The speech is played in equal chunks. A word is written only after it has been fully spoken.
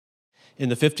In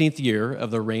the 15th year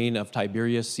of the reign of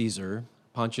Tiberius Caesar,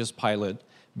 Pontius Pilate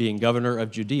being governor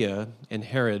of Judea, and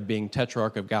Herod being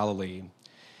tetrarch of Galilee,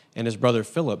 and his brother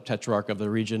Philip, tetrarch of the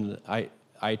region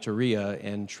Iturea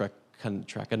and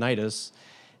Trachonitis,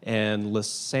 and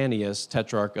Lysanias,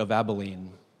 tetrarch of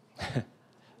Abilene.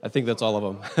 I think that's all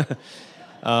of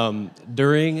them.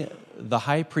 During the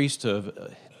high priesthood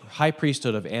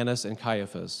of Annas and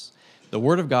Caiaphas, the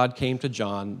word of God came to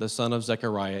John, the son of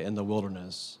Zechariah, in the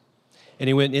wilderness. And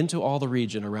he went into all the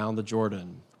region around the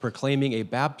Jordan, proclaiming a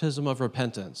baptism of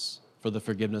repentance for the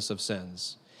forgiveness of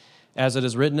sins. As it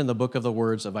is written in the book of the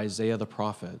words of Isaiah the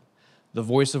prophet, the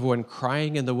voice of one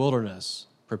crying in the wilderness,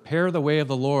 prepare the way of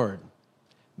the Lord,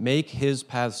 make his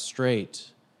paths straight.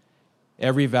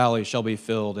 Every valley shall be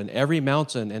filled, and every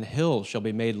mountain and hill shall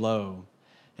be made low,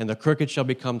 and the crooked shall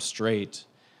become straight,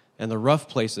 and the rough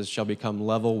places shall become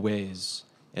level ways,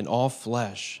 and all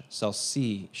flesh shall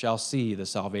see the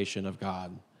salvation of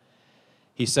God.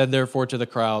 He said therefore to the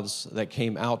crowds that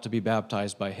came out to be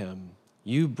baptized by him,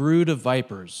 you brood of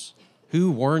vipers,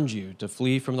 who warned you to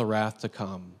flee from the wrath to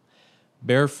come?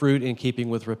 Bear fruit in keeping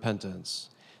with repentance,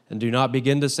 and do not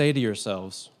begin to say to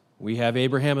yourselves, we have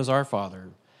Abraham as our father.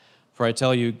 For I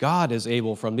tell you, God is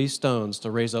able from these stones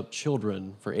to raise up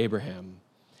children for Abraham.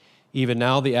 Even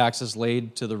now the axe is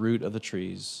laid to the root of the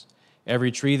trees.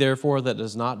 Every tree, therefore, that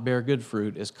does not bear good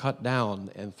fruit is cut down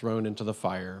and thrown into the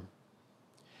fire.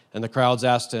 And the crowds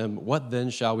asked him, what then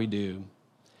shall we do?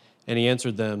 And he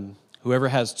answered them, whoever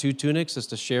has 2 tunics is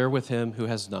to share with him who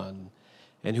has none,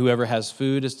 and whoever has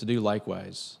food is to do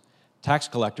likewise. Tax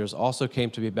collectors also came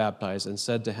to be baptized and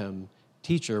said to him,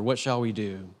 Teacher, what shall we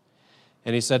do?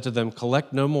 And he said to them,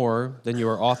 collect no more than you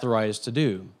are authorized to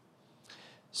do.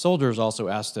 Soldiers also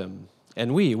asked him,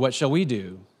 and we, what shall we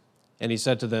do? And he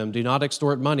said to them, do not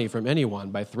extort money from anyone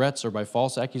by threats or by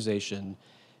false accusation,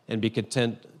 and be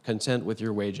content with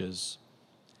your wages.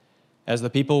 As the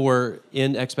people were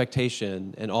in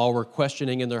expectation, and all were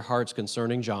questioning in their hearts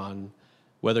concerning John,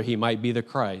 whether he might be the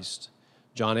Christ,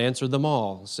 John answered them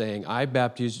all, saying, I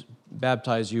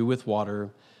baptize you with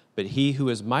water, but he who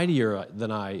is mightier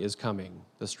than I is coming,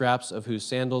 the straps of whose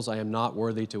sandals I am not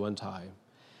worthy to untie.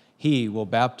 He will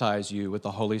baptize you with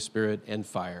the Holy Spirit and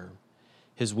fire.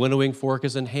 His winnowing fork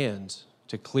is in hand,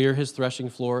 to clear his threshing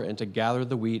floor and to gather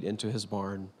the wheat into his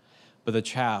barn, but the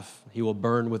chaff he will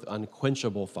burn with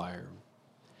unquenchable fire.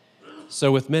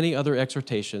 So with many other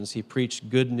exhortations he preached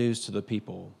good news to the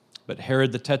people. But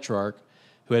Herod the Tetrarch,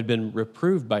 who had been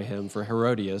reproved by him for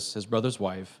Herodias, his brother's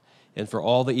wife, and for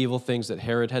all the evil things that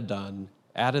Herod had done,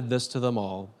 added this to them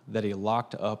all, that he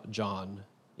locked up John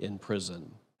in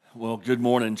prison. Well, good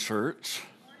morning, church.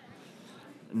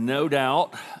 No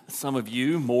doubt some of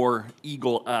you, more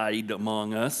eagle-eyed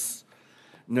among us,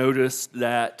 noticed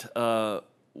that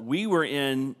we were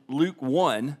in Luke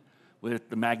 1 with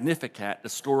the Magnificat, the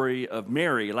story of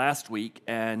Mary last week,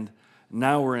 and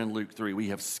now we're in Luke 3. We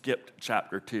have skipped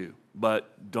chapter 2,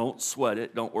 but don't sweat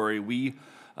it. Don't worry.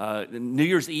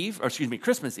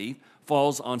 Christmas Eve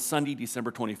falls on Sunday,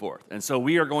 December 24th. And so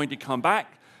we are going to come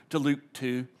back to Luke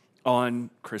 2 on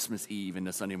Christmas Eve in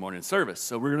the Sunday morning service.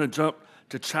 So we're going to jump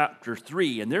to chapter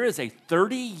 3, and there is a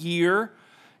 30-year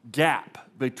gap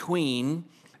between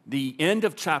the end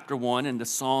of chapter 1 and the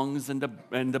songs and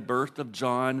the birth of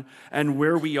John and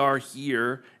where we are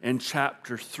here in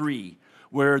chapter 3,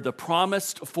 where the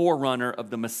promised forerunner of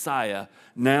the Messiah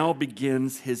now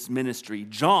begins his ministry.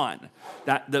 John,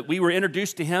 that we were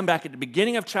introduced to him back at the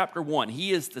beginning of chapter 1.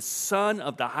 He is the son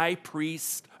of the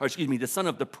the son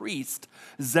of the priest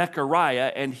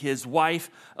Zechariah and his wife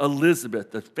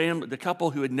Elizabeth, the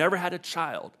couple who had never had a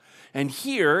child. And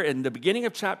here in the beginning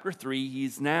of chapter 3,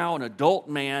 he's now an adult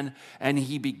man, and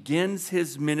he begins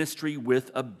his ministry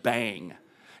with a bang.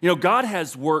 You know, God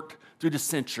has worked through the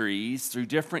centuries, through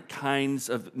different kinds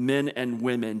of men and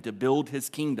women to build his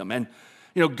kingdom. And,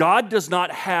 you know, God does not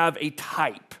have a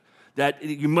type that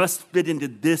you must fit into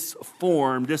this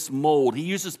form, this mold. He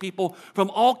uses people from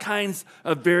all kinds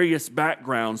of various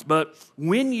backgrounds. But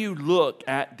when you look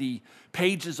at the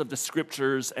pages of the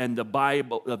scriptures and the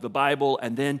Bible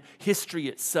and then history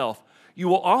itself, you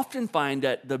will often find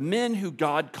that the men who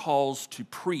God calls to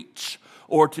preach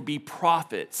or to be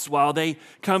prophets, while they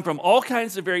come from all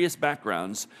kinds of various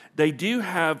backgrounds, they do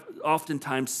have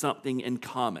oftentimes something in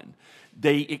common.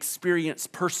 They experience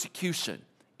persecution,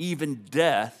 even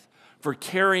death, for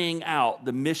carrying out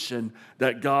the mission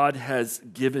that God has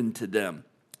given to them.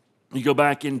 You go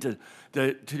back into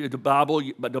the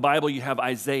Bible, you have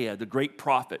Isaiah, the great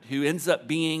prophet, who ends up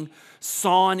being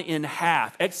sawn in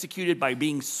half, executed by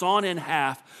being sawn in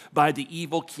half by the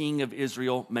evil king of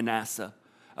Israel, Manasseh.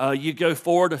 You go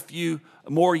forward a few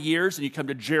more years and you come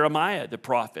to Jeremiah the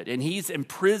prophet, and he's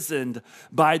imprisoned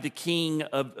by the king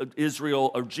of Israel,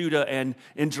 of Judah, and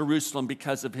in Jerusalem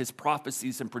because of his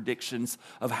prophecies and predictions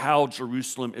of how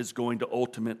Jerusalem is going to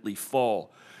ultimately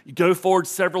fall. You go forward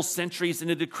several centuries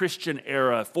into the Christian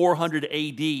era, 400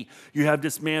 AD, you have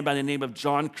this man by the name of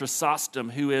John Chrysostom,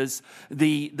 who is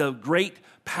the great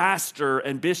pastor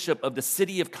and bishop of the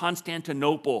city of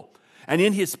Constantinople. And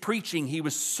in his preaching, he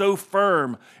was so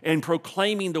firm in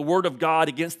proclaiming the word of God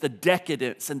against the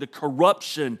decadence and the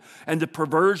corruption and the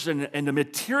perversion and the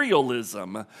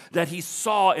materialism that he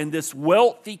saw in this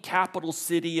wealthy capital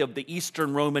city of the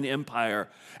Eastern Roman Empire.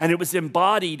 And it was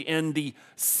embodied in the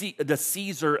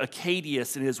Caesar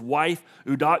Arcadius and his wife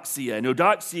Eudoxia. And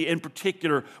Eudoxia in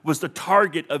particular was the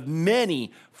target of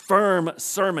many firm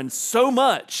sermons, so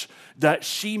much that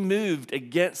she moved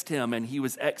against him, and he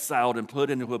was exiled and put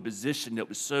into a position that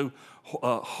was so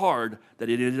hard that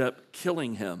it ended up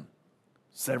killing him.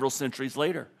 Several centuries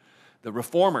later, the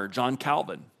reformer, John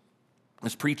Calvin,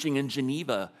 was preaching in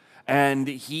Geneva, and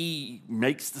he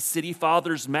makes the city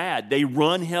fathers mad. They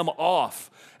run him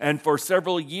off, and for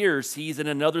several years, he's in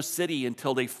another city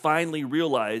until they finally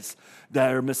realize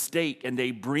their mistake, and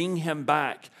they bring him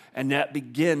back. And that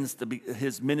begins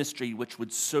his ministry, which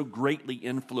would so greatly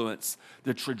influence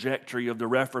the trajectory of the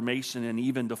Reformation and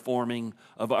even the forming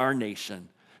of our nation.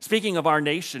 Speaking of our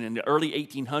nation, in the early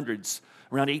 1800s,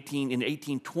 in the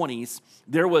 1820s,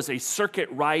 there was a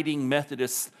circuit-riding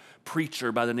Methodist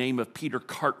preacher by the name of Peter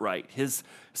Cartwright. His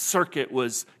circuit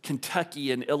was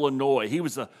Kentucky and Illinois. He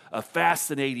was a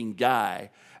fascinating guy.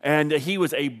 And he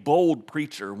was a bold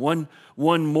preacher. One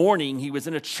morning, he was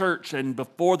in a church, and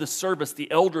before the service, the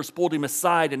elders pulled him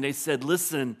aside, and they said,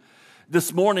 listen,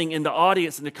 this morning in the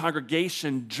audience, in the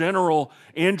congregation, General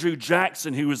Andrew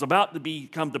Jackson, who is about to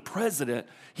become the president,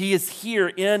 he is here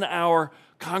in our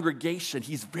congregation.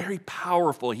 He's very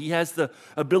powerful. He has the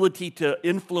ability to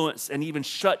influence and even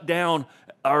shut down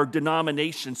our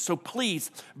denomination. So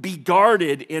please be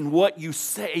guarded in what you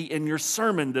say in your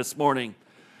sermon this morning.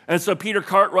 And so Peter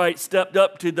Cartwright stepped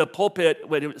up to the pulpit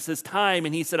when it was his time,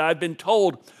 and he said, I've been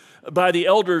told by the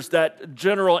elders that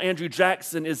General Andrew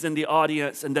Jackson is in the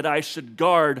audience and that I should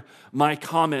guard my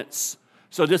comments.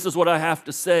 So this is what I have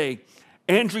to say.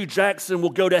 Andrew Jackson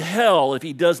will go to hell if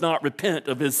he does not repent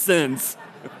of his sins.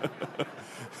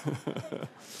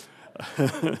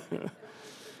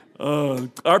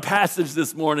 Our passage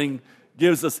this morning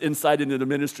gives us insight into the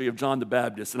ministry of John the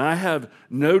Baptist, and I have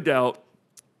no doubt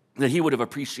that he would have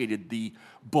appreciated the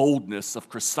boldness of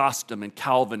Chrysostom and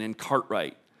Calvin and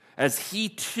Cartwright as he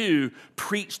too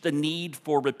preached the need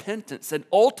for repentance. And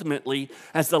ultimately,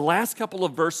 as the last couple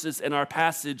of verses in our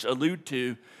passage allude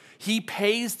to, he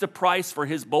pays the price for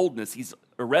his boldness. He's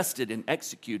arrested and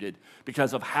executed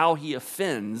because of how he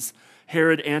offends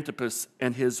Herod Antipas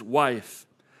and his wife.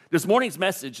 This morning's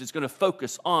message is going to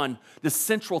focus on the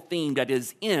central theme that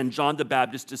is in John the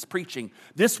Baptist's preaching.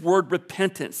 This word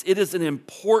repentance, it is an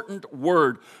important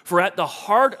word, for at the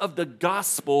heart of the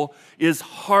gospel is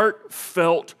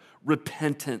heartfelt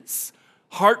repentance.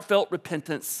 Heartfelt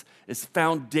repentance is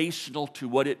foundational to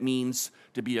what it means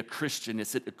to be a Christian.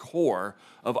 It's at the core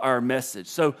of our message.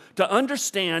 So to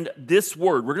understand this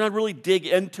word, we're going to really dig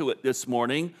into it this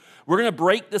morning. We're going to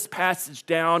break this passage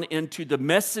down into the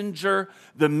messenger,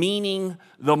 the meaning,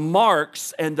 the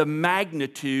marks, and the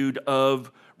magnitude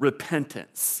of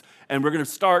repentance. And we're going to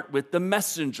start with the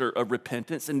messenger of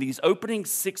repentance. In these opening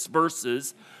 6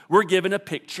 verses, we're given a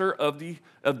picture of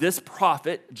this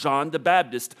prophet, John the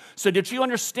Baptist. So did you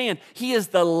understand? He is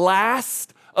the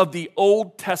last of the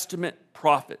Old Testament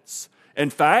prophets. In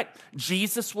fact,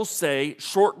 Jesus will say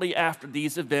shortly after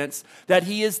these events that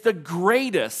he is the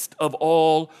greatest of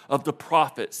all of the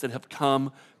prophets that have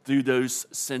come through those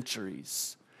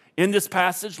centuries. In this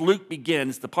passage, Luke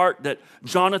begins the part that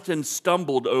Jonathan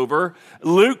stumbled over.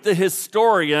 Luke, the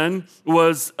historian,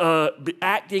 was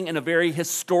acting in a very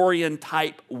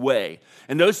historian-type way.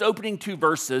 In those opening 2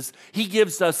 verses, he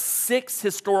gives us 6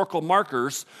 historical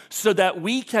markers so that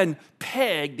we can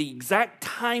peg the exact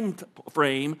time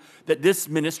frame that this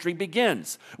ministry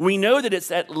begins. We know that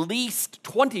it's at least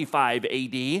 25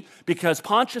 AD because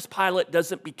Pontius Pilate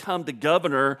doesn't become the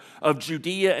governor of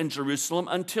Judea and Jerusalem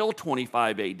until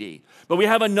 25 AD. But we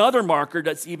have another marker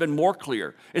that's even more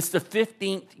clear. It's the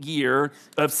 15th year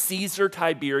of Caesar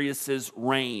Tiberius's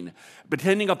reign.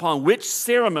 Depending upon which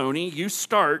ceremony you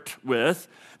start with,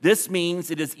 this means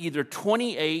it is either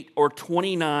 28 or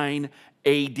 29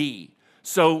 AD.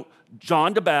 So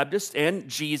John the Baptist and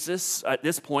Jesus at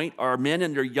this point are men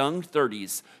in their young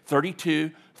 30s,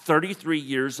 32, 33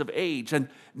 years of age. And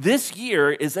this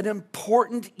year is an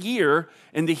important year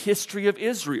in the history of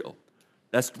Israel.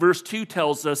 That's verse 2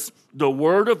 tells us, the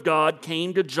word of God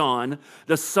came to John,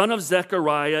 the son of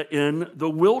Zechariah, in the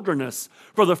wilderness.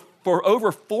 For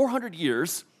over 400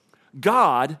 years,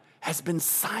 God has been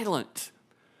silent.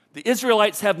 The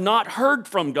Israelites have not heard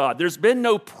from God. There's been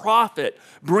no prophet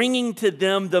bringing to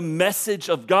them the message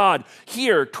of God.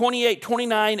 Here,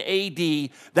 28-29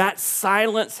 AD, that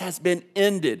silence has been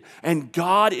ended, and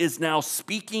God is now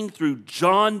speaking through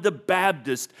John the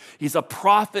Baptist. He's a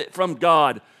prophet from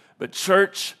God. But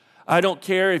church, I don't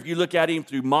care if you look at him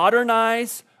through modern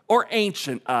eyes or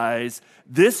ancient eyes,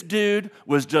 this dude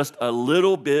was just a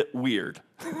little bit weird.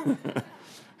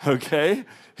 Okay?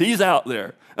 He's out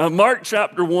there. Mark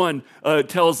chapter 1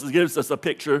 gives us a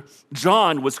picture.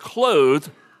 John was clothed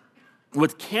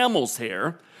with camel's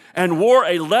hair and wore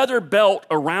a leather belt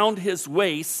around his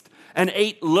waist and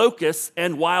ate locusts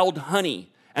and wild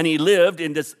honey. And he lived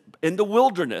in the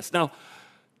wilderness. Now,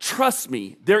 trust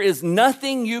me, there is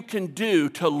nothing you can do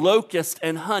to locust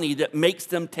and honey that makes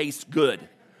them taste good.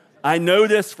 I know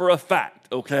this for a fact,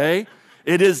 okay?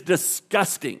 It is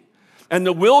disgusting. And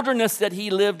the wilderness that he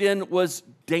lived in was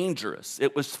dangerous.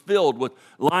 It was filled with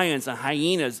lions and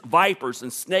hyenas, vipers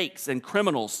and snakes and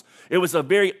criminals. It was a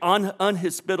very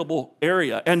unhospitable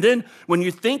area. And then when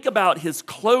you think about his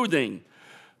clothing,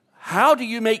 how do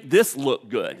you make this look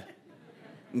good?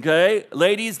 Okay,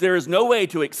 ladies, there is no way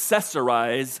to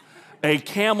accessorize a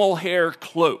camel hair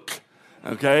cloak.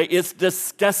 Okay, it's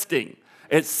disgusting.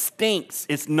 It stinks.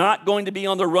 It's not going to be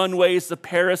on the runways of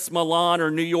Paris, Milan, or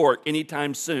New York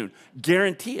anytime soon.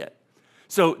 Guarantee it.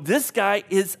 So this guy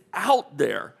is out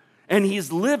there, and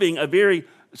he's living a very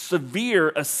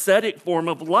severe ascetic form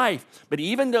of life. But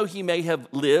even though he may have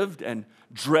lived and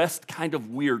dressed kind of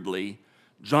weirdly,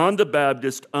 John the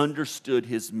Baptist understood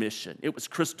his mission. It was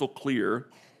crystal clear.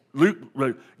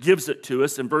 Luke gives it to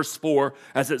us in verse 4,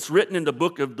 as it's written in the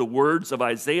book of the words of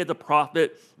Isaiah the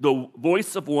prophet, the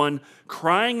voice of one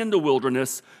crying in the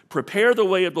wilderness, prepare the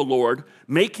way of the Lord,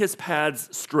 make his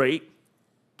paths straight.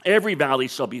 Every valley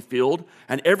shall be filled,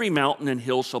 and every mountain and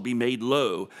hill shall be made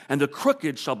low, and the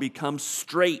crooked shall become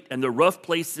straight, and the rough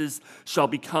places shall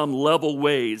become level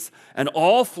ways, and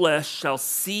all flesh shall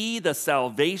see the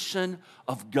salvation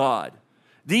of God.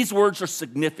 These words are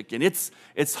significant.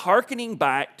 It's hearkening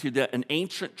back to an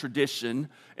ancient tradition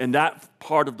in that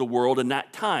part of the world in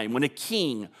that time when a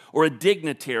king or a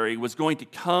dignitary was going to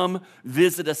come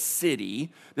visit a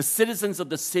city. The citizens of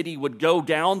the city would go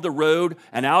down the road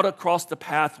and out across the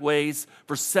pathways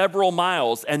for several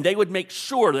miles, and they would make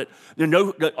sure that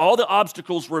all the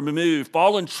obstacles were removed,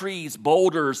 fallen trees,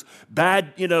 boulders,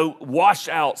 bad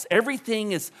washouts.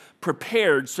 Everything is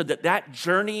prepared so that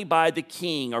journey by the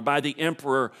king or by the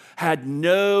emperor had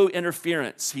no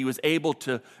interference. He was able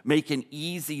to make an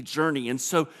easy journey. And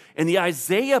so in the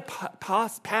Isaiah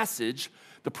passage,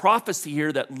 the prophecy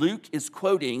here that Luke is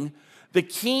quoting, the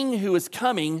king who is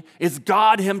coming is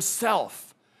God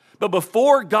himself. But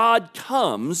before God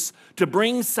comes to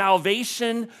bring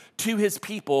salvation to his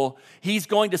people, he's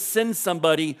going to send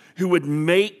somebody who would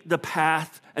make the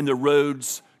path and the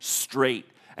roads straight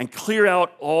and clear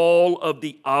out all of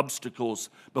the obstacles.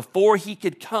 Before he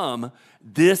could come,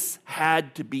 this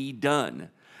had to be done.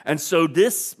 And so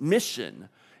this mission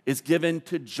is given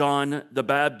to John the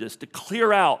Baptist to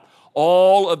clear out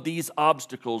all of these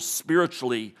obstacles,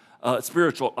 spiritual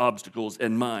obstacles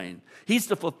in mind. He's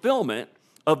the fulfillment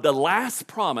of the last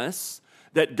promise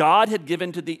that God had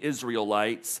given to the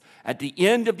Israelites at the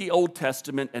end of the Old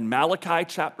Testament in Malachi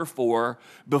chapter 4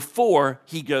 before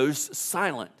he goes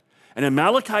silent. And in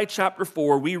Malachi chapter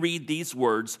 4, we read these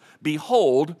words,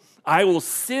 "Behold, I will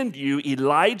send you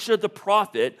Elijah the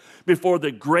prophet before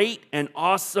the great and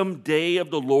awesome day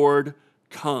of the Lord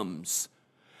comes."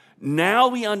 Now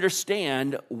we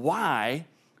understand why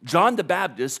John the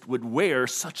Baptist would wear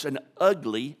such an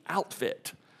ugly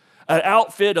outfit. An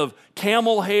outfit of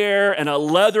camel hair and a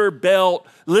leather belt,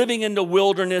 living in the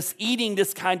wilderness, eating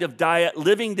this kind of diet,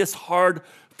 living this hard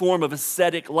form of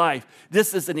ascetic life.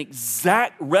 This is an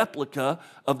exact replica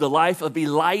of the life of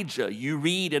Elijah. You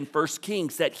read in 1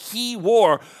 Kings that he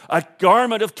wore a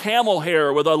garment of camel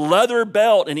hair with a leather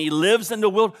belt, and he lives in the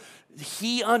wilderness.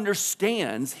 He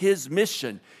understands his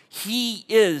mission. He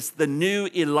is the new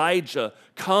Elijah,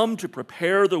 come to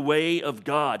prepare the way of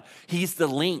God. He's the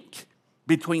link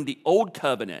between the old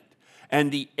covenant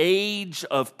and the age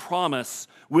of promise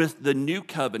with the new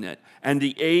covenant and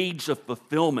the age of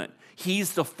fulfillment.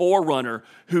 He's the forerunner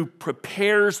who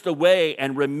prepares the way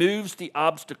and removes the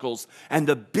obstacles. And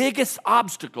the biggest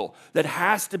obstacle that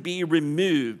has to be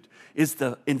removed is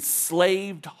the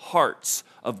enslaved hearts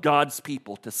of God's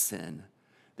people to sin.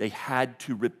 They had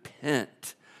to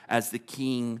repent as the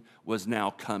king was now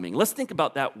coming. Let's think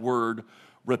about that word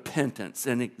repentance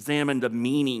and examine the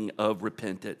meaning of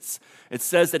repentance. It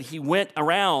says that he went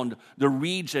around the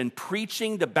region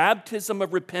preaching the baptism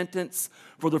of repentance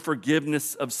for the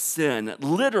forgiveness of sin.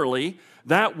 Literally,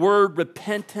 that word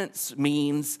repentance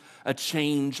means a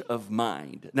change of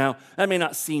mind. Now, that may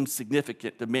not seem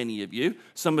significant to many of you.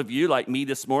 Some of you, like me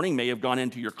this morning, may have gone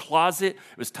into your closet.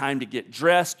 It was time to get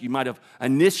dressed. You might have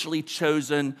initially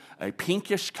chosen a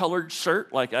pinkish colored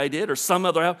shirt like I did or some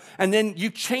other, and then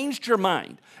you changed your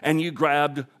mind and you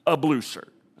grabbed a blue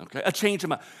shirt. Okay, a change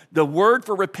of mind. The word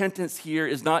for repentance here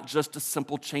is not just a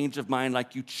simple change of mind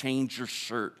like you change your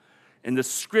shirt. In the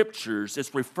scriptures,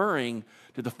 it's referring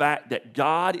to the fact that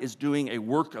God is doing a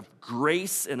work of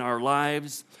grace in our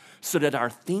lives so that our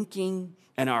thinking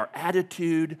and our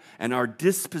attitude and our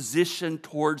disposition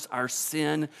towards our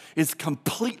sin is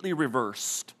completely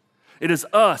reversed. It is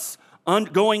us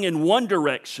going in one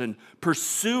direction,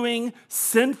 pursuing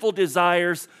sinful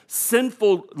desires,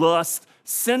 sinful lust,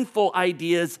 sinful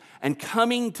ideas, and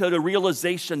coming to the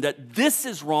realization that this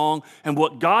is wrong and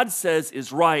what God says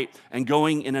is right, and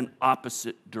going in an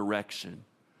opposite direction.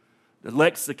 The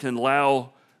lexicon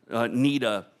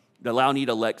Louw-Nida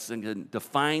lexicon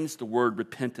defines the word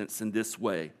repentance in this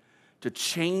way: to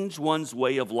change one's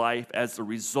way of life as a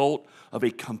result of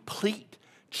a complete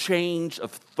change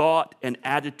of thought and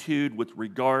attitude with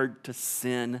regard to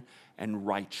sin and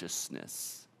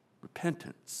righteousness.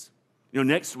 Repentance.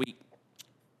 Next week,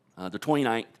 the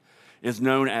 29th, is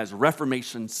known as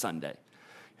Reformation Sunday.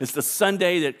 It's the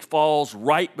Sunday that falls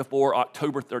right before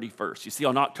October 31st. You see,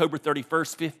 on October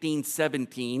 31st,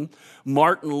 1517,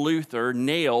 Martin Luther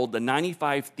nailed the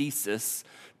 95 Theses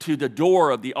to the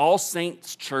door of the All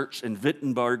Saints Church in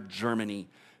Wittenberg, Germany,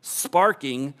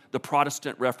 sparking the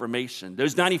Protestant Reformation.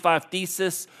 Those 95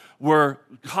 Theses were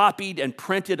copied and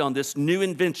printed on this new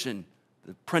invention,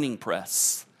 the printing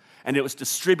press. And it was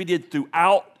distributed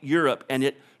throughout Europe, and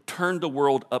it turned the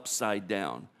world upside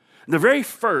down. The very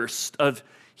first of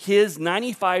his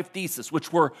 95 Theses,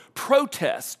 which were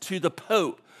protests to the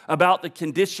Pope about the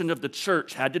condition of the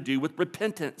church, had to do with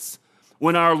repentance.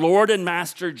 When our Lord and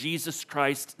Master Jesus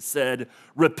Christ said,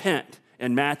 "Repent,"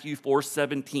 in Matthew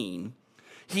 4:17,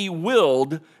 he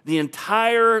willed the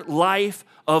entire life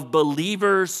of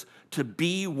believers to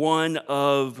be one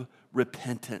of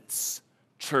repentance.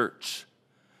 Church,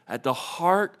 at the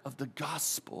heart of the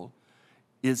gospel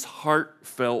is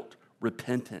heartfelt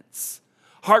repentance.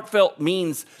 Heartfelt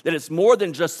means that it's more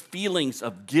than just feelings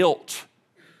of guilt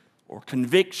or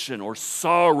conviction or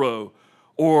sorrow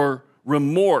or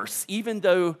remorse, even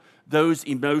though those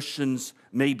emotions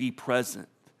may be present.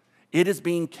 It is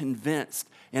being convinced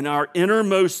in our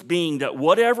innermost being that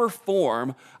whatever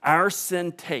form our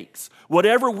sin takes,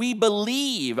 whatever we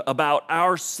believe about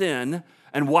our sin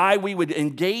and why we would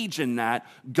engage in that,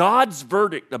 God's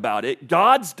verdict about it,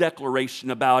 God's declaration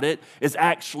about it is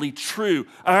actually true.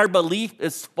 Our belief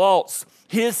is false.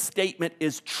 His statement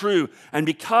is true. And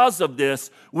because of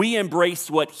this, we embrace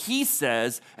what he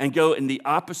says and go in the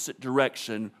opposite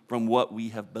direction from what we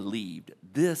have believed.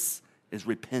 This is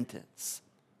repentance.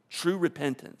 True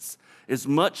repentance is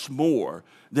much more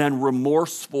than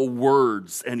remorseful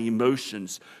words and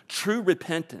emotions. True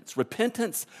repentance,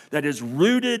 repentance that is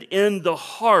rooted in the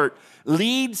heart,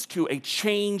 leads to a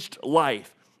changed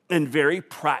life in very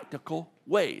practical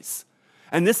ways.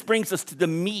 And this brings us to the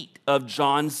meat of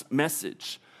John's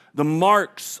message, the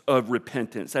marks of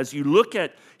repentance. As you look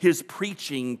at his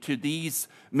preaching to these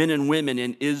men and women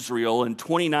in Israel in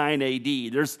 29 AD,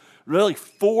 there's really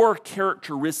 4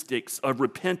 characteristics of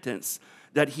repentance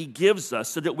that he gives us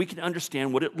so that we can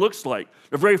understand what it looks like.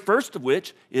 The very first of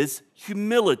which is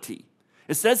humility.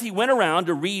 It says he went around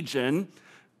a region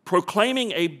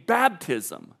proclaiming a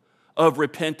baptism of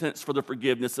repentance for the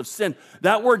forgiveness of sin.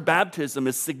 That word baptism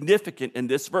is significant in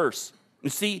this verse. You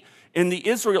see, in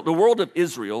the world of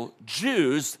Israel,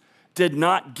 Jews did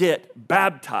not get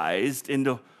baptized in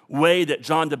the way that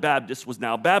John the Baptist was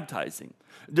now baptizing.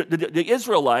 The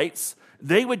Israelites,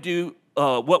 they would do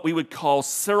what we would call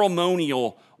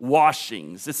ceremonial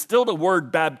washings. It's still the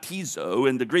word baptizo.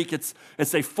 In the Greek, it's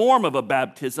a form of a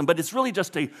baptism, but it's really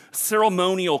just a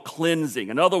ceremonial cleansing.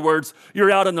 In other words,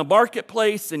 you're out in the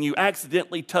marketplace and you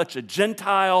accidentally touch a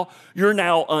Gentile. You're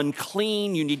now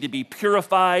unclean. You need to be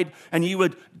purified, and you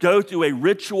would go through a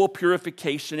ritual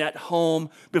purification at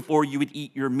home before you would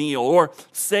eat your meal. Or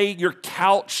say your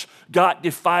couch got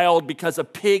defiled because a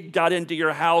pig got into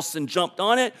your house and jumped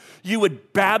on it, you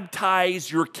would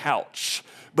baptize your couch.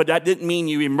 But that didn't mean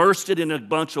you immersed it in a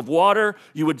bunch of water.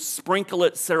 You would sprinkle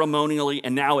it ceremonially,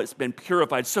 and now it's been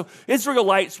purified. So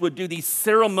Israelites would do these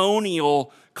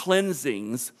ceremonial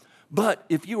cleansings. But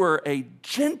if you were a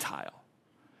Gentile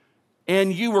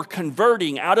and you were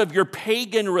converting out of your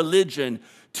pagan religion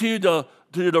to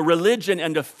the religion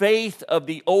and the faith of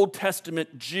the Old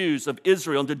Testament Jews of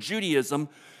Israel, to Judaism,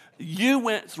 you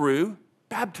went through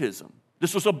baptism.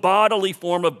 This was a bodily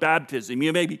form of baptism.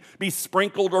 You may be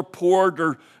sprinkled or poured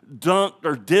or dunked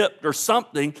or dipped or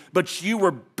something, but you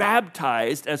were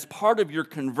baptized as part of your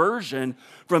conversion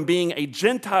from being a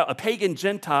Gentile, a pagan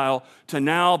Gentile, to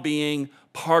now being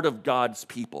part of God's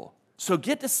people. So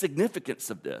get the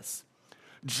significance of this.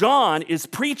 John is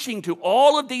preaching to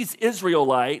all of these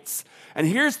Israelites, and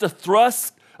here's the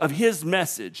thrust of his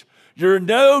message. You're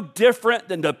no different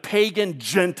than the pagan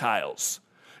Gentiles.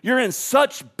 You're in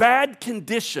such bad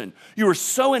condition. You are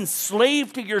so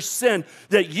enslaved to your sin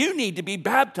that you need to be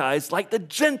baptized like the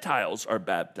Gentiles are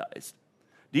baptized.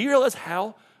 Do you realize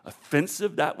how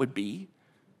offensive that would be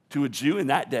to a Jew in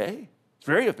that day? It's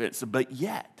very offensive, but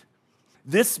yet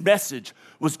this message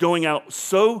was going out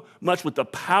so much with the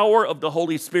power of the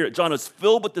Holy Spirit. John is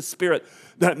filled with the Spirit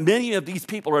that many of these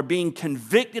people are being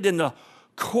convicted in the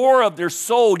core of their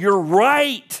soul. You're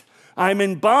right. I'm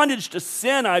in bondage to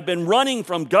sin. I've been running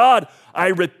from God. I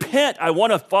repent. I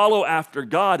want to follow after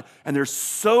God. And they're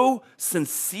so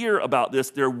sincere about this,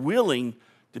 they're willing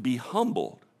to be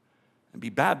humbled and be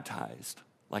baptized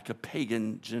like a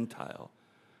pagan Gentile.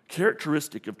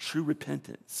 Characteristic of true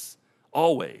repentance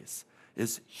always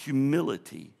is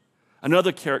humility.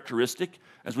 Another characteristic,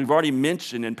 as we've already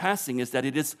mentioned in passing, is that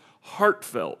it is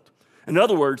heartfelt. In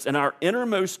other words, in our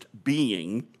innermost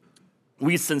being,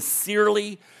 we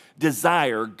sincerely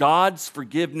desire God's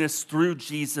forgiveness through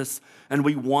Jesus, and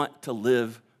we want to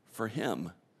live for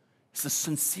Him. It's a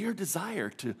sincere desire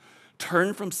to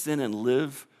turn from sin and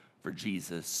live for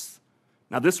Jesus.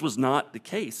 Now, this was not the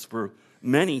case for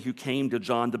many who came to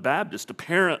John the Baptist.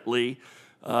 Apparently,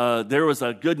 there was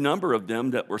a good number of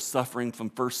them that were suffering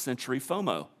from first century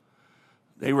FOMO.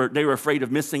 They were afraid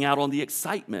of missing out on the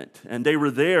excitement, and they were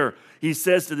there. He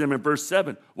says to them in verse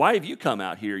 7, "Why have you come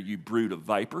out here, you brood of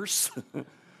vipers?"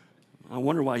 I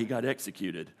wonder why he got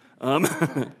executed.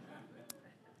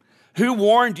 Who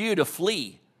warned you to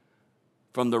flee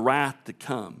from the wrath to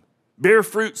come? Bear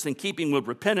fruits in keeping with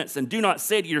repentance, and do not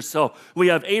say to yourself, "We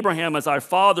have Abraham as our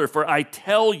father," for I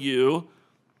tell you,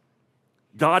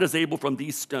 God is able from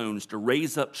these stones to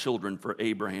raise up children for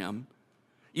Abraham.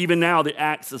 Even now the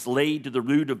axe is laid to the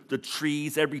root of the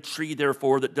trees. Every tree,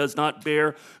 therefore, that does not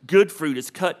bear good fruit is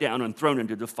cut down and thrown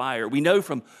into the fire. We know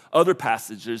from other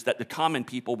passages that the common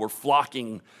people were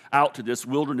flocking out to this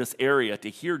wilderness area to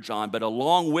hear John, but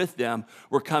along with them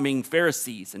were coming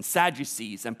Pharisees and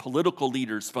Sadducees and political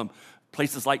leaders from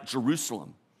places like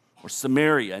Jerusalem or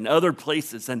Samaria and other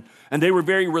places, and they were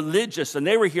very religious, and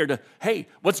they were here to, hey,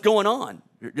 what's going on?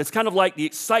 It's kind of like the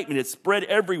excitement. It spread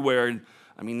everywhere, and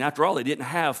I mean, after all, they didn't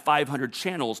have 500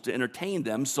 channels to entertain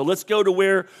them, so let's go to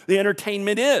where the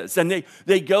entertainment is. And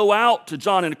they go out to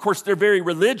John, and of course, they're very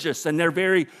religious, and they're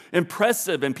very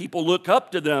impressive, and people look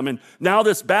up to them, and now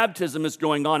this baptism is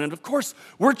going on, and of course,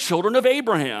 we're children of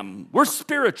Abraham. We're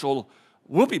spiritual.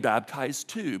 We'll be baptized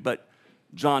too, but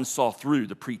John saw through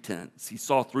the pretense. He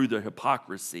saw through the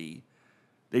hypocrisy.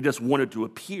 They just wanted to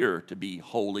appear to be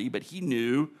holy, but he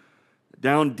knew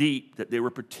down deep that they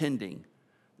were pretending,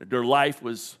 that their life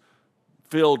was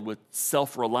filled with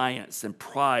self-reliance and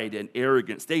pride and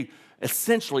arrogance. They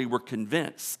essentially were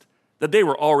convinced that they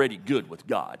were already good with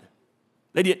God.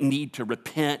 They didn't need to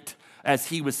repent, as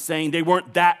he was saying. They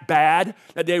weren't that bad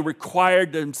that they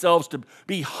required themselves to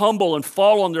be humble and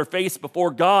fall on their face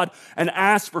before God and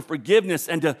ask for forgiveness,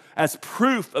 and to, as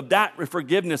proof of that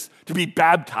forgiveness, to be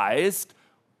baptized.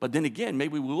 But then again,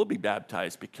 maybe we will be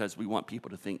baptized because we want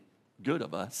people to think good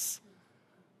of us.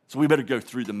 So we better go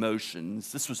through the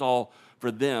motions. This was all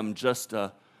for them just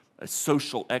a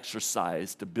social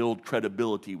exercise to build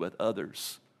credibility with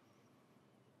others.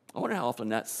 I wonder how often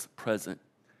that's present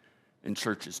in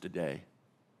churches today.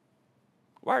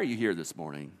 Why are you here this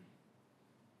morning?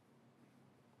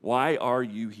 Why are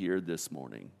you here this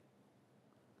morning?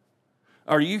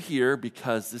 Are you here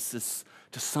because this is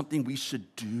just something we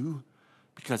should do?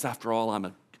 Because after all, I'm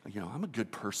a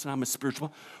good person, I'm a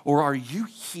spiritual. Or are you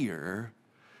here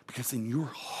because in your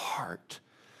heart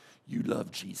you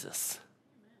love Jesus?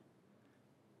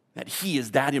 That he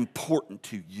is that important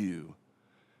to you.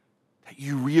 That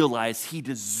you realize he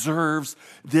deserves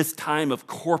this time of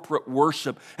corporate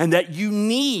worship and that you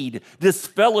need this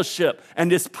fellowship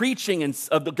and this preaching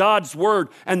of God's word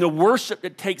and the worship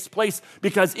that takes place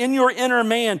because in your inner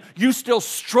man, you still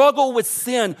struggle with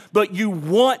sin, but you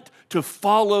want to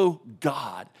follow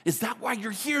God. Is that why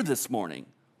you're here this morning?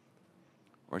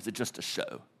 Or is it just a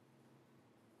show?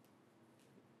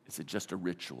 Is it just a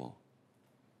ritual?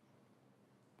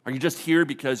 Are you just here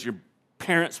because your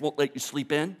parents won't let you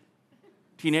sleep in?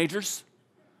 Teenagers,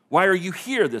 why are you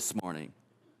here this morning?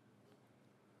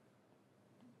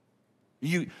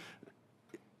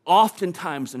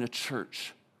 Oftentimes in a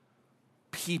church,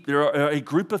 there are a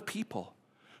group of people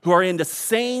who are in the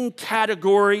same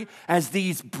category as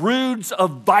these broods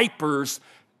of vipers,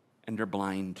 and they're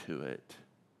blind to it.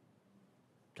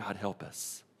 God help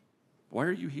us. Why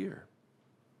are you here?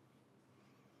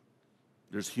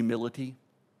 There's humility.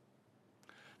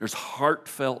 There's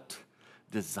heartfelt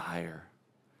desire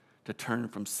to turn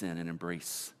from sin and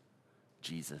embrace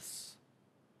Jesus.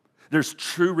 There's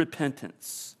true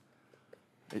repentance.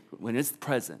 When it's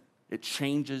present, it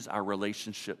changes our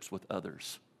relationships with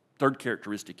others. Third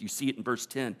characteristic, you see it in verse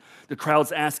 10. The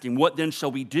crowd's asking, "What then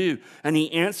shall we do?" And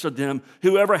he answered them,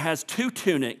 "Whoever has 2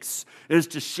 tunics is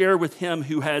to share with him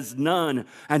who has none,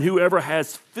 and whoever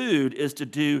has food is to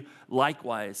do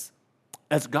likewise."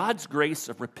 As God's grace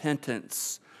of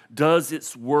repentance does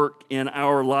its work in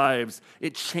our lives,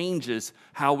 it changes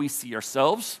how we see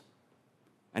ourselves,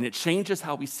 and it changes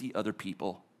how we see other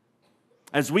people.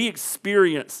 As we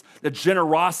experience the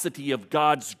generosity of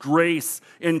God's grace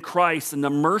in Christ and the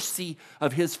mercy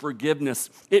of his forgiveness,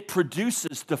 it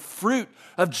produces the fruit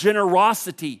of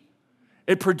generosity.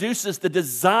 It produces the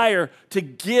desire to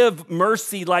give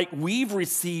mercy like we've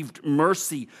received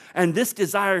mercy. And this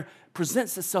desire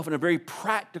presents itself in a very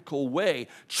practical way.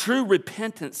 True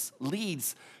repentance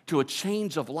leads to a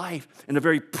change of life in a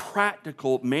very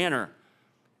practical manner.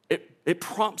 It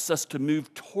prompts us to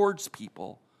move towards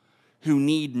people who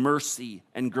need mercy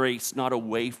and grace, not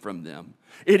away from them.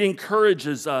 It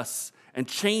encourages us and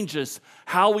changes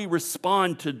how we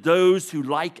respond to those who,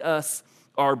 like us,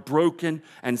 are broken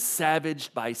and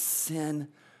savaged by sin,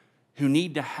 who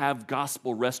need to have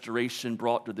gospel restoration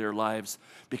brought to their lives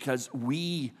because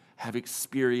we have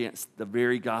experienced the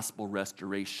very gospel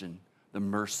restoration, the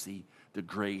mercy, the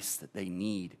grace that they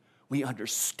need. We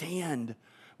understand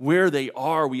where they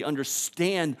are. We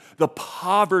understand the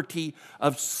poverty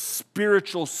of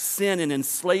spiritual sin and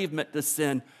enslavement to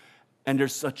sin. And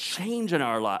there's a change in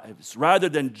our lives. Rather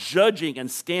than judging and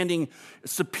standing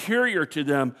superior to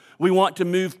them, we want to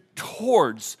move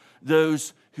towards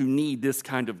those who need this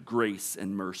kind of grace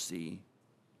and mercy.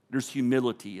 There's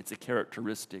humility. It's a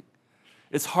characteristic.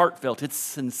 It's heartfelt. It's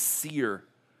sincere.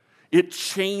 It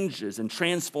changes and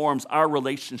transforms our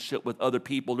relationship with other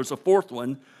people. There's a fourth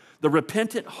one. The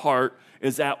repentant heart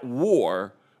is at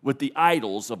war with the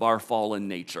idols of our fallen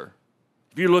nature.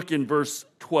 If you look in verse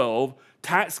 12,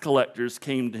 tax collectors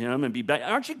came to him and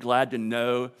aren't you glad to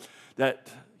know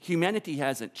that humanity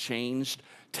hasn't changed?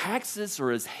 Taxes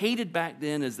are as hated back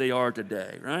then as they are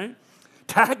today, right?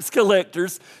 Tax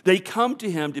collectors, they come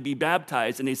to him to be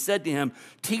baptized, and they said to him,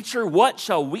 "Teacher, what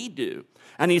shall we do?"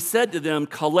 And he said to them,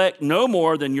 "Collect no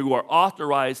more than you are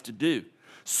authorized to do."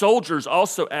 Soldiers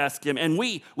also asked him, "And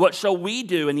we, what shall we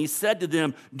do?" And he said to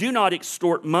them, "Do not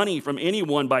extort money from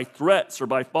anyone by threats or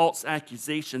by false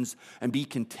accusations, and be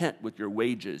content with your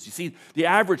wages." You see, the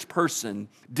average person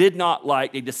they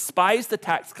despised the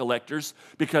tax collectors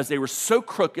because they were so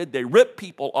crooked, they ripped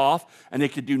people off, and they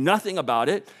could do nothing about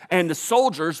it. And the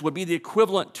soldiers would be the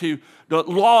equivalent to the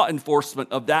law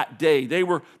enforcement of that day. They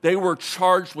were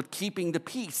charged with keeping the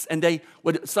peace, and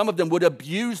some of them would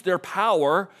abuse their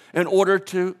power in order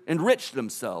to enrich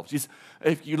themselves.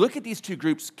 If you look at these two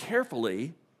groups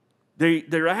carefully,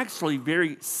 they're actually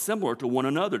very similar to one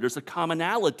another. There's a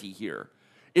commonality here.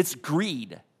 It's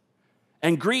greed.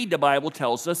 And greed, the Bible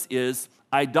tells us, is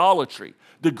idolatry.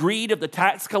 The greed of the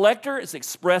tax collector is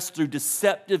expressed through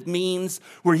deceptive means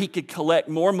where he could collect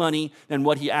more money than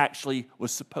what he actually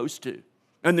was supposed to.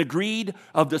 And the greed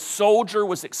of the soldier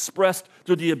was expressed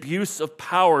through the abuse of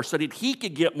power so that he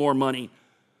could get more money.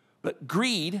 But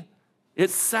greed,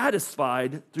 it's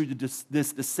satisfied through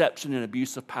this deception and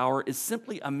abuse of power, is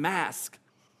simply a mask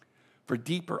for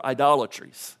deeper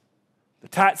idolatries. The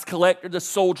tax collector, the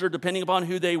soldier, depending upon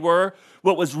who they were,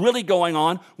 what was really going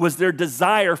on was their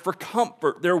desire for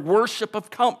comfort, their worship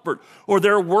of comfort, or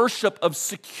their worship of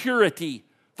security,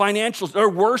 financials, their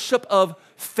worship of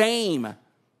fame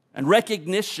and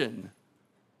recognition.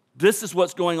 This is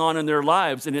what's going on in their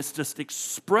lives, and it's just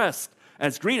expressed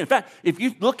as greed. In fact, if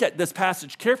you look at this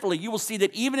passage carefully, you will see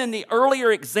that even in the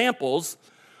earlier examples,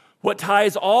 what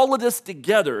ties all of this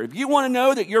together, if you want to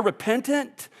know that you're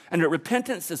repentant and that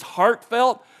repentance is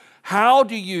heartfelt, how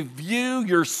do you view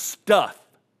your stuff?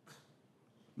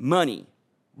 Money,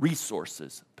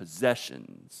 resources,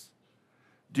 possessions.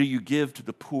 Do you give to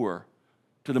the poor,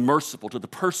 to the merciful, to the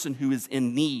person who is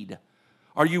in need?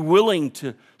 Are you willing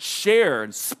to share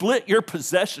and split your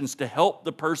possessions to help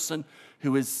the person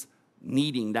who is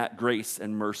needing that grace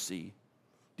and mercy?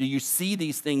 Do you see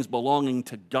these things belonging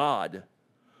to God,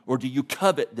 or do you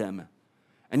covet them?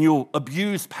 And you'll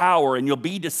abuse power and you'll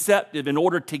be deceptive in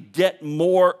order to get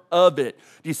more of it.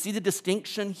 Do you see the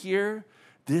distinction here?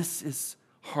 This is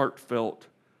heartfelt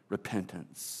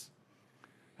repentance.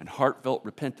 And heartfelt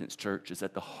repentance, church, is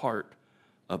at the heart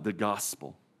of the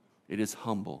gospel. It is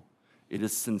humble. It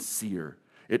is sincere.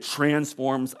 It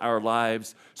transforms our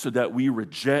lives so that we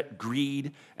reject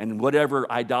greed and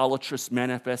whatever idolatrous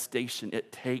manifestation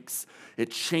it takes.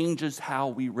 It changes how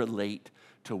we relate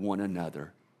to one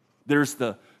another. There's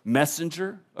the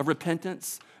messenger of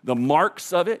repentance, the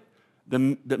marks of it,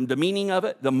 the meaning of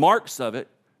it, the marks of it.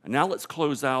 And now let's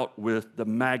close out with the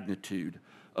magnitude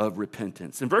of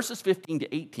repentance. In verses 15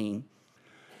 to 18,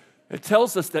 it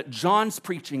tells us that John's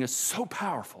preaching is so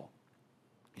powerful.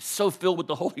 He's so filled with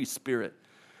the Holy Spirit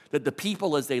that the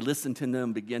people, as they listen to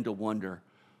them, begin to wonder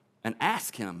and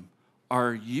ask him,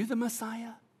 are you the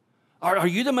Messiah? Are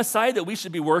you the Messiah that we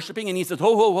should be worshiping? And he says,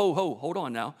 hold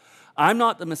on now. I'm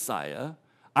not the Messiah.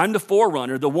 I'm the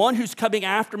forerunner. The one who's coming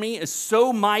after me is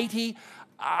so mighty,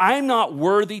 I'm not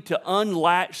worthy to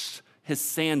unlatch his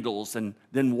sandals and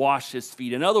then wash his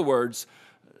feet. In other words,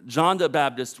 John the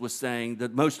Baptist was saying the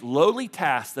most lowly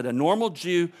task that a normal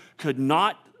Jew could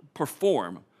not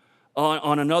perform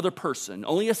on another person.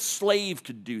 Only a slave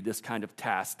could do this kind of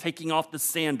task, taking off the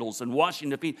sandals and washing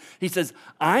the feet. He says,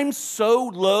 I'm so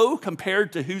low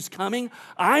compared to who's coming,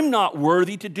 I'm not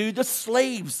worthy to do the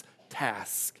slave's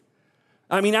task.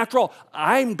 I mean, after all,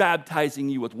 I'm baptizing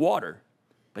you with water,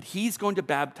 but he's going to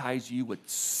baptize you with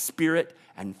spirit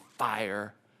and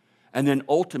fire. And then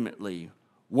ultimately,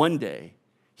 one day,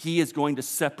 he is going to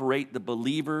separate the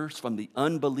believers from the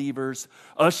unbelievers,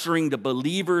 ushering the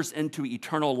believers into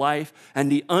eternal life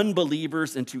and the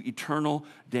unbelievers into eternal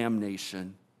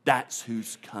damnation. That's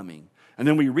who's coming. And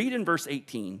then we read in verse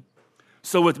 18,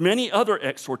 so with many other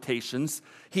exhortations,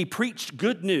 he preached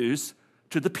good news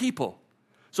to the people.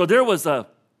 So there was a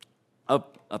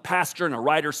pastor and a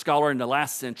writer scholar in the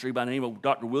last century by the name of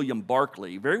Dr. William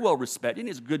Barclay, very well respected.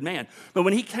 He's a good man. But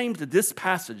when he came to this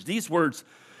passage, these words,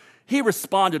 he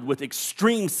responded with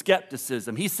extreme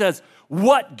skepticism. He says,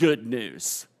 what good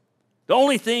news? The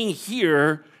only thing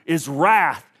here is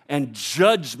wrath and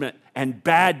judgment and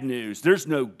bad news. There's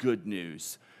no good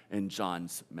news in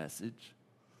John's message.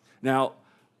 Now,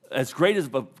 as great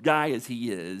of a guy as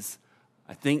he is,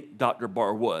 I think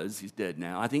he's dead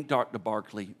now. I think Dr.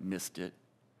 Barclay missed it.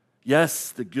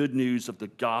 Yes, the good news of the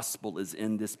gospel is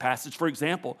in this passage. For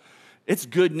example, it's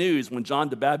good news when John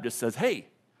the Baptist says, hey,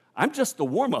 I'm just the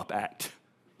warm-up act.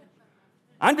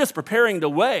 I'm just preparing the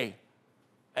way.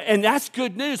 And that's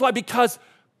good news. Why? Because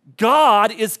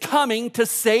God is coming to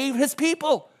save his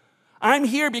people. I'm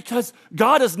here because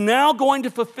God is now going to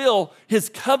fulfill his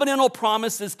covenantal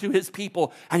promises to his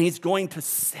people, and he's going to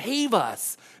save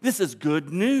us. This is good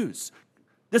news.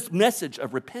 This message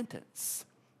of repentance,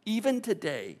 even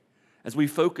today, as we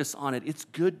focus on it, it's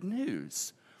good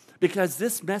news because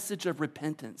this message of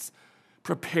repentance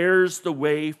prepares the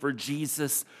way for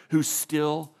Jesus who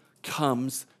still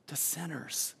comes to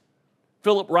sinners.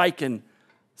 Philip Ryken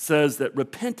says that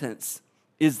repentance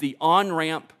is the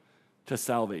on-ramp to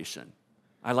salvation.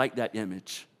 I like that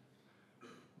image.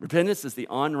 Repentance is the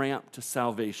on-ramp to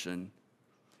salvation.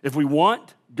 If we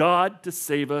want God to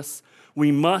save us,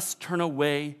 we must turn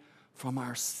away from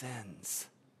our sins.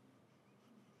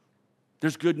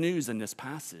 There's good news in this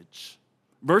passage.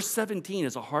 Verse 17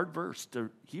 is a hard verse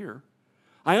to hear.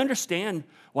 I understand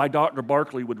why Dr.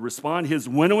 Barclay would respond. His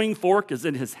winnowing fork is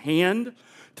in his hand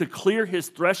to clear his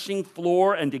threshing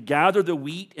floor and to gather the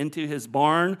wheat into his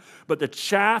barn, but the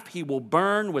chaff he will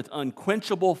burn with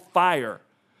unquenchable fire.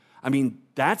 I mean,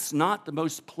 that's not the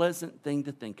most pleasant thing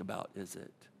to think about, is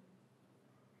it?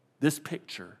 This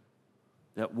picture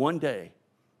that one day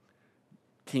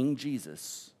King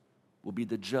Jesus will be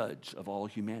the judge of all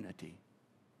humanity.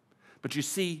 But you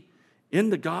see, in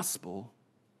the gospel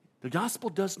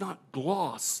does not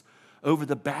gloss over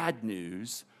the bad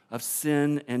news of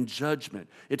sin and judgment.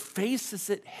 It faces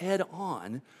it head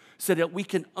on so that we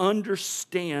can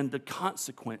understand the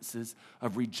consequences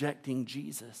of rejecting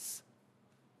Jesus.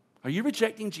 Are you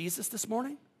rejecting Jesus this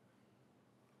morning?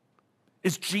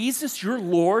 Is Jesus your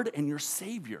Lord and your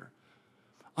Savior?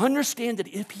 Understand that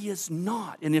if he is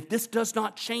not, and if this does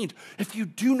not change, if you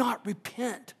do not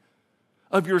repent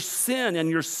of your sin and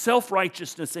your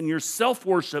self-righteousness and your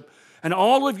self-worship and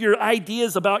all of your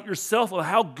ideas about yourself, of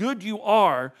how good you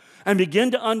are, and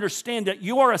begin to understand that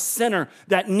you are a sinner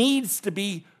that needs to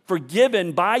be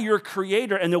forgiven by your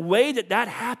Creator, and the way that that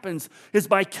happens is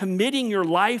by committing your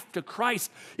life to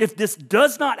Christ. If this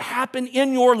does not happen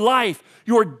in your life,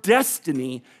 your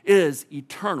destiny is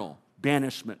eternal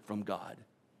banishment from God,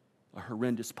 a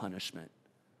horrendous punishment.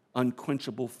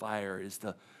 Unquenchable fire is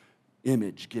the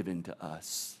image given to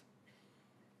us.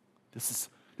 This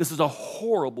is a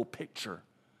horrible picture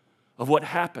of what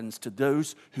happens to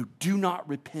those who do not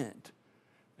repent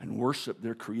and worship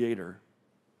their Creator.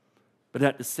 But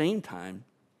at the same time,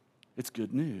 it's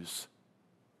good news.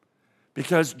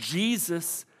 Because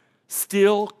Jesus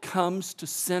still comes to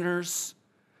sinners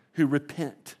who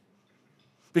repent.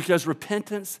 Because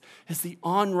repentance is the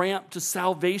on-ramp to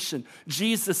salvation.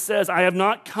 Jesus says, I have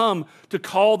not come to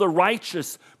call the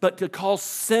righteous, but to call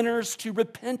sinners to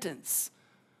repentance.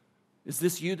 Is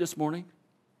this you this morning?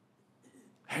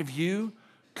 Have you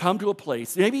come to a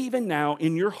place, maybe even now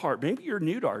in your heart, maybe you're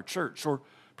new to our church, or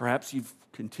perhaps you've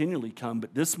continually come,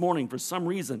 but this morning, for some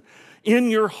reason, in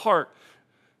your heart,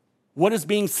 what is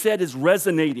being said is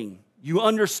resonating. You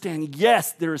understand,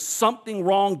 yes, there is something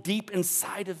wrong deep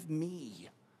inside of me.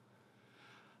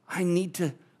 I need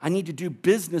to do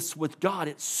business with God.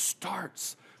 It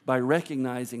starts by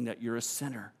recognizing that you're a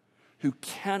sinner who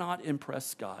cannot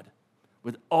impress God.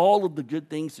 With all of the good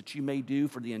things that you may do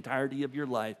for the entirety of your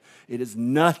life, it is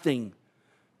nothing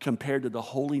compared to the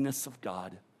holiness of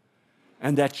God.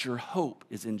 And that your hope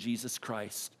is in Jesus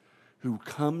Christ, who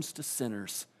comes to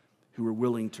sinners who are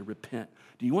willing to repent.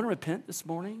 Do you want to repent this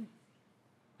morning?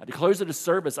 At the close of the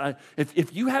service,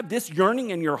 if you have this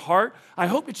yearning in your heart, I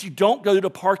hope that you don't go to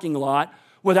the parking lot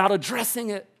without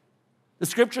addressing it. The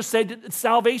scriptures say that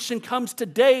salvation comes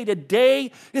today.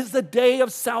 Today is the day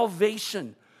of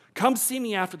salvation. Come see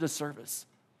me after the service,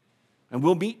 and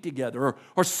we'll meet together.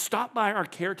 Or stop by our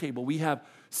care table. We have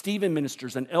Stephen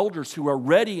ministers and elders who are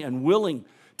ready and willing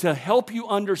to help you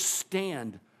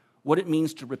understand what it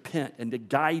means to repent and to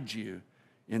guide you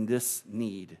in this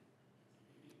need.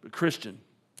 But Christian,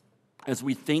 as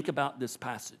we think about this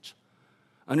passage,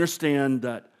 understand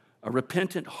that a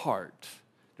repentant heart,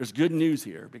 there's good news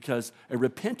here, because a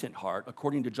repentant heart,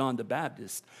 according to John the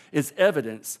Baptist, is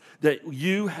evidence that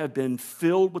you have been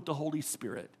filled with the Holy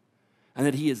Spirit and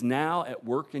that he is now at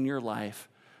work in your life,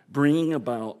 bringing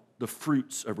about the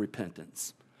fruits of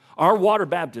repentance. Our water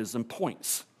baptism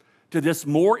points to this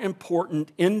more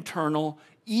important, internal,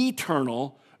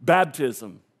 eternal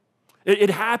baptism.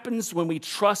 It happens when we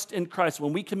trust in Christ.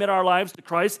 When we commit our lives to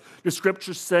Christ, the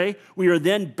scriptures say, we are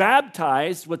then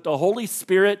baptized with the Holy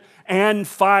Spirit and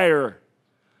fire.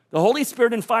 The Holy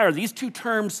Spirit and fire, these two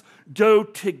terms go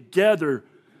together.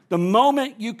 The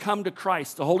moment you come to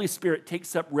Christ, the Holy Spirit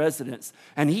takes up residence,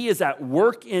 and he is at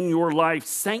work in your life,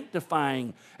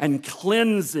 sanctifying and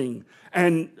cleansing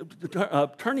and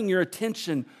turning your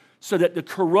attention so that the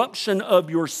corruption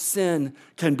of your sin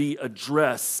can be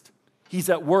addressed. He's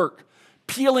at work.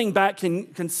 Peeling back,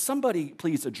 can somebody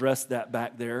please address that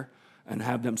back there and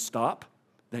have them stop?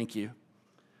 Thank you.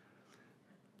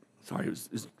 Sorry,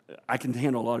 I can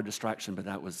handle a lot of distraction, but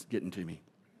that was getting to me.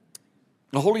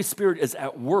 The Holy Spirit is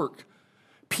at work,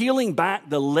 peeling back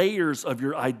the layers of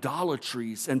your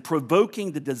idolatries and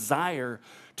provoking the desire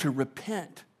to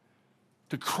repent,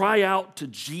 to cry out to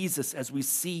Jesus as we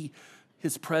see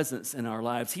his presence in our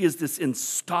lives. He is this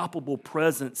unstoppable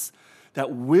presence that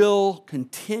will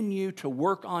continue to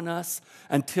work on us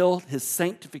until his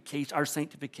sanctification, our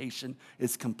sanctification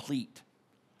is complete.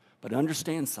 But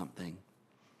understand something.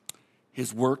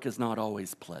 His work is not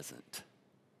always pleasant.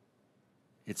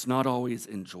 It's not always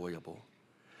enjoyable.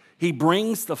 He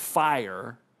brings the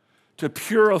fire to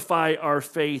purify our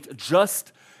faith,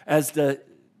 just as the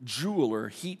jeweler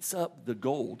heats up the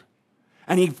gold.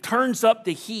 And he turns up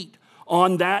the heat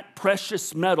on that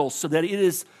precious metal so that it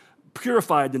is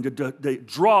purified, and the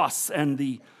dross and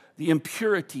the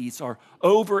impurities are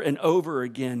over and over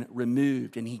again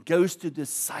removed. And he goes through this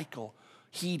cycle,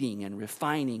 heating and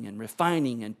refining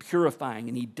and purifying.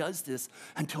 And he does this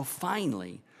until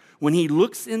finally, when he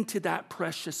looks into that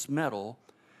precious metal,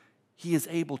 he is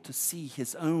able to see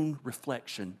his own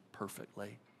reflection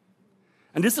perfectly.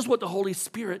 And this is what the Holy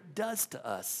Spirit does to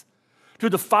us. Through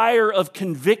the fire of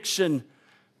conviction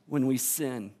when we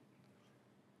sin,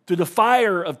 through the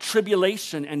fire of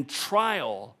tribulation and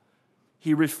trial,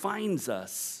 he refines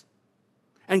us.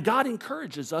 And God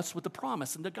encourages us with the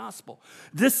promise in the gospel.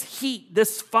 This heat,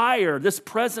 this fire, this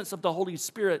presence of the Holy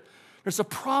Spirit, there's a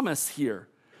promise here.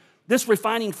 This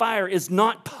refining fire is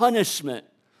not punishment.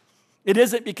 It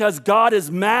isn't because God is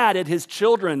mad at his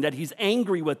children that he's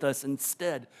angry with us.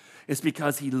 Instead, it's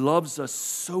because he loves us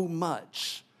so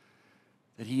much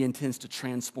that he intends to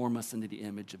transform us into the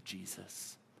image of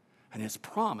Jesus. And his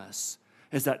promise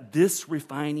is that this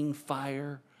refining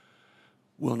fire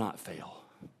will not fail.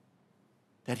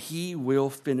 That he will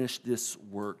finish this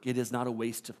work. It is not a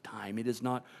waste of time. It is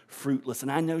not fruitless.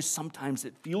 And I know sometimes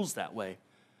it feels that way,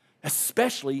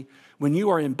 especially when you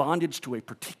are in bondage to a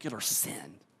particular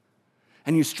sin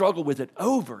and you struggle with it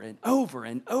over and over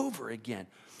and over again.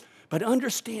 But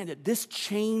understand that this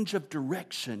change of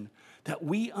direction that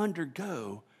we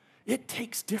undergo, it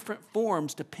takes different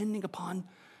forms depending upon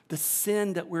the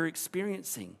sin that we're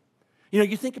experiencing. You know,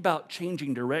 you think about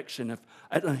changing direction. If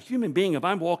a human being, if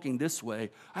I'm walking this way,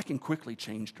 I can quickly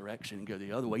change direction and go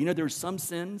the other way. You know, there's some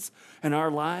sins in our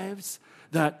lives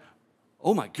that,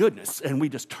 oh my goodness, and we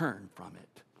just turn from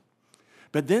it.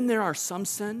 But then there are some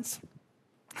sins,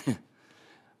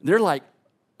 they're like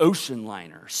ocean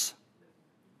liners.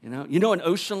 You know an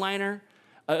ocean liner?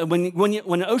 When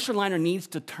an ocean liner needs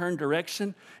to turn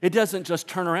direction, it doesn't just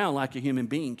turn around like a human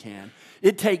being can.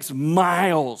 It takes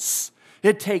miles.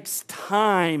 It takes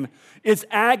time. It's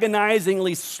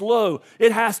agonizingly slow.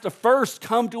 It has to first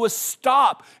come to a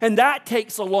stop, and that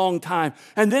takes a long time.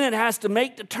 And then it has to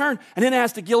make the turn, and then it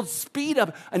has to build speed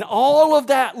up. And all of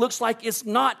that looks like it's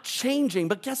not changing.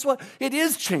 But guess what? It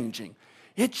is changing.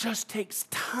 It just takes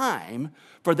time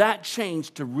for that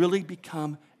change to really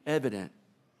become evident.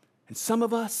 And some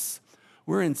of us,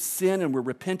 we're in sin and we're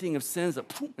repenting of sins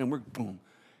and we're boom.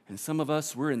 And some of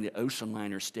us, we're in the ocean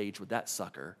liner stage with that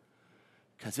sucker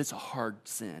because it's a hard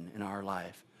sin in our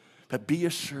life. But be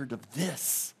assured of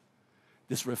this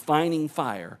refining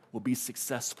fire will be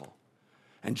successful.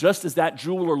 And just as that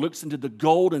jeweler looks into the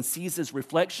gold and sees his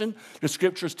reflection, the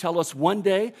scriptures tell us one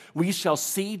day we shall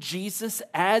see Jesus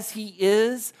as he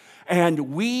is,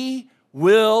 and we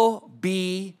will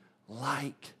be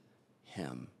like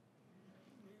him.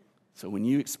 So when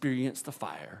you experience the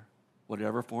fire,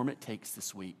 whatever form it takes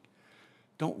this week,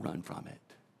 don't run from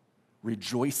it.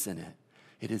 Rejoice in it.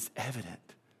 It is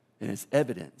evident. It is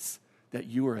evidence that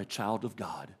you are a child of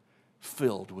God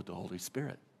filled with the Holy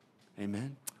Spirit.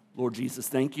 Amen. Lord Jesus,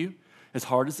 thank you. As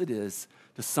hard as it is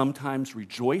to sometimes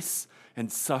rejoice in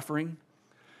suffering,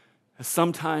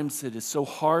 sometimes it is so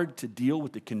hard to deal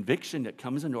with the conviction that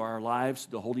comes into our lives,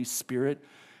 the Holy Spirit,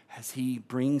 as he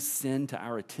brings sin to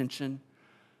our attention.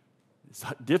 As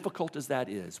difficult as that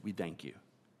is, we thank you.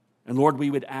 And Lord, we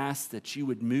would ask that you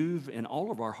would move in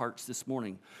all of our hearts this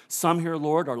morning. Some here,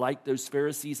 Lord, are like those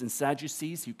Pharisees and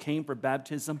Sadducees who came for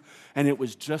baptism, and it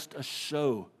was just a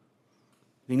show.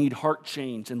 They need heart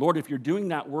change. And Lord, if you're doing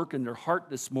that work in their heart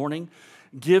this morning,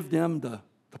 give them the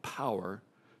power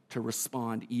to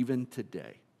respond even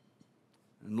today.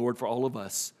 And Lord, for all of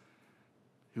us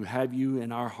who have you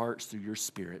in our hearts through your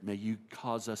Spirit, may you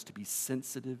cause us to be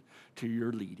sensitive to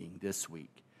your leading this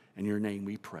week. In your name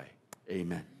we pray.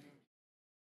 Amen.